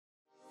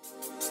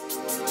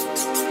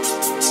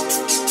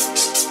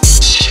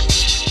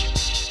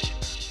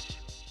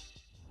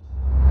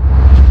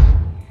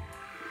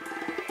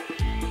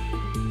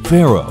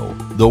FARO,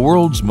 the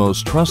world's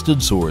most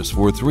trusted source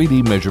for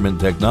 3D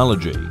measurement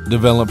technology,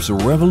 develops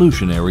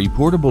revolutionary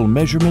portable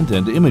measurement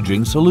and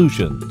imaging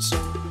solutions.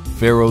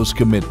 FARO's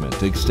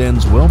commitment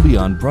extends well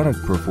beyond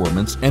product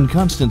performance and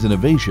constant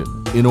innovation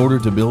in order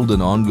to build an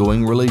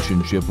ongoing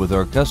relationship with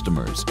our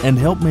customers and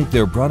help make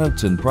their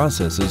products and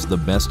processes the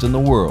best in the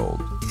world.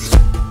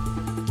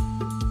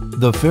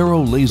 The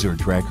FARO Laser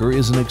Tracker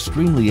is an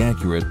extremely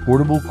accurate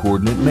portable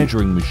coordinate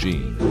measuring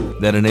machine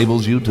that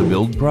enables you to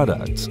build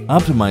products,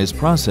 optimize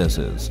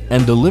processes,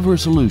 and deliver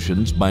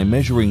solutions by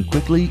measuring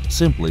quickly,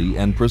 simply,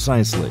 and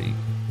precisely.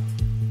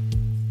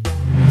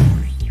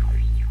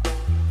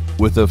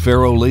 With the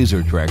FARO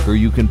Laser Tracker,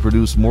 you can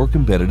produce more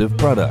competitive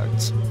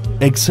products,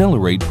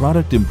 accelerate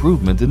product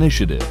improvement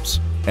initiatives,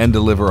 and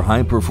deliver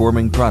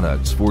high-performing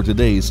products for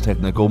today's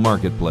technical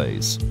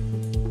marketplace.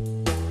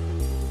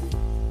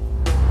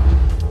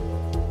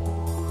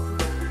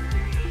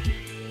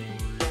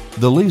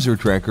 The laser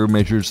tracker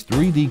measures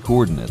 3D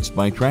coordinates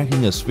by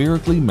tracking a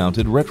spherically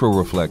mounted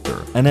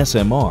retroreflector, an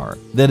SMR,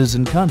 that is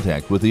in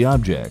contact with the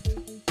object.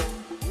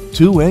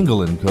 Two angle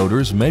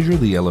encoders measure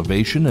the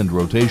elevation and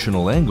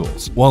rotational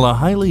angles, while a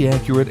highly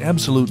accurate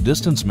absolute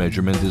distance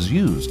measurement is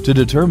used to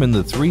determine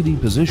the 3D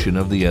position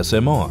of the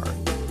SMR.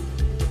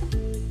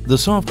 The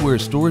software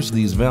stores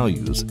these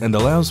values and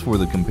allows for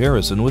the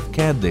comparison with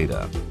CAD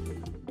data.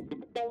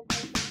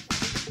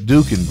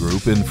 Dukin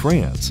Group in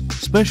France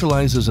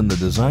specializes in the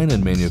design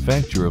and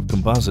manufacture of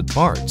composite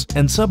parts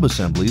and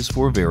subassemblies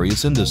for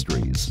various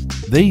industries.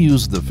 They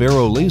use the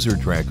FARO Laser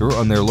Tracker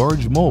on their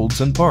large molds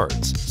and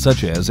parts,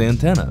 such as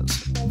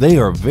antennas. They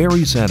are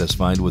very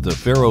satisfied with the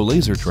FARO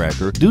Laser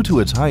Tracker due to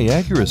its high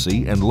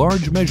accuracy and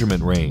large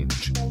measurement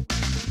range.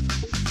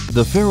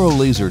 The FARO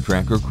Laser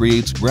Tracker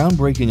creates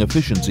groundbreaking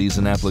efficiencies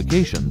in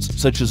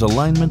applications such as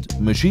alignment,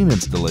 machine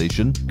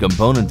installation,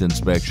 component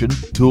inspection,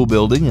 tool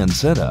building and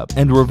setup,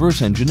 and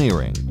reverse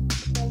engineering.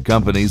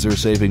 Companies are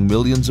saving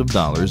millions of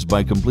dollars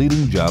by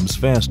completing jobs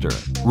faster,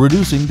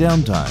 reducing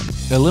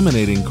downtime,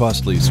 eliminating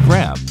costly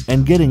scrap,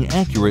 and getting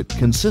accurate,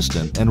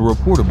 consistent, and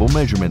reportable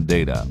measurement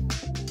data.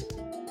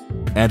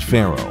 At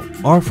FARO,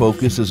 our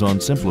focus is on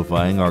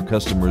simplifying our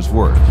customers'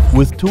 work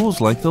with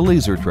tools like the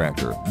Laser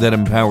Tracker that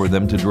empower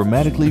them to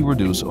dramatically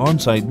reduce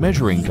on-site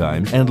measuring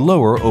time and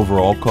lower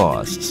overall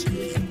costs.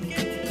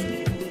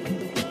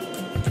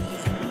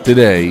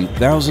 Today,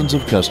 thousands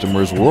of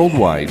customers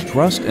worldwide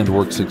trust and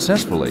work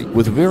successfully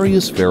with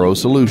various FARO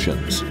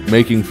solutions,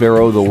 making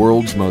FARO the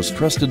world's most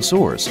trusted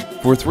source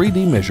for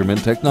 3D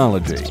measurement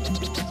technology.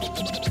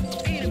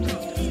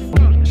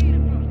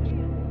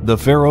 The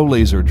FARO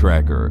Laser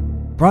Tracker.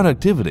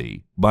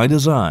 Productivity by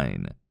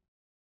design.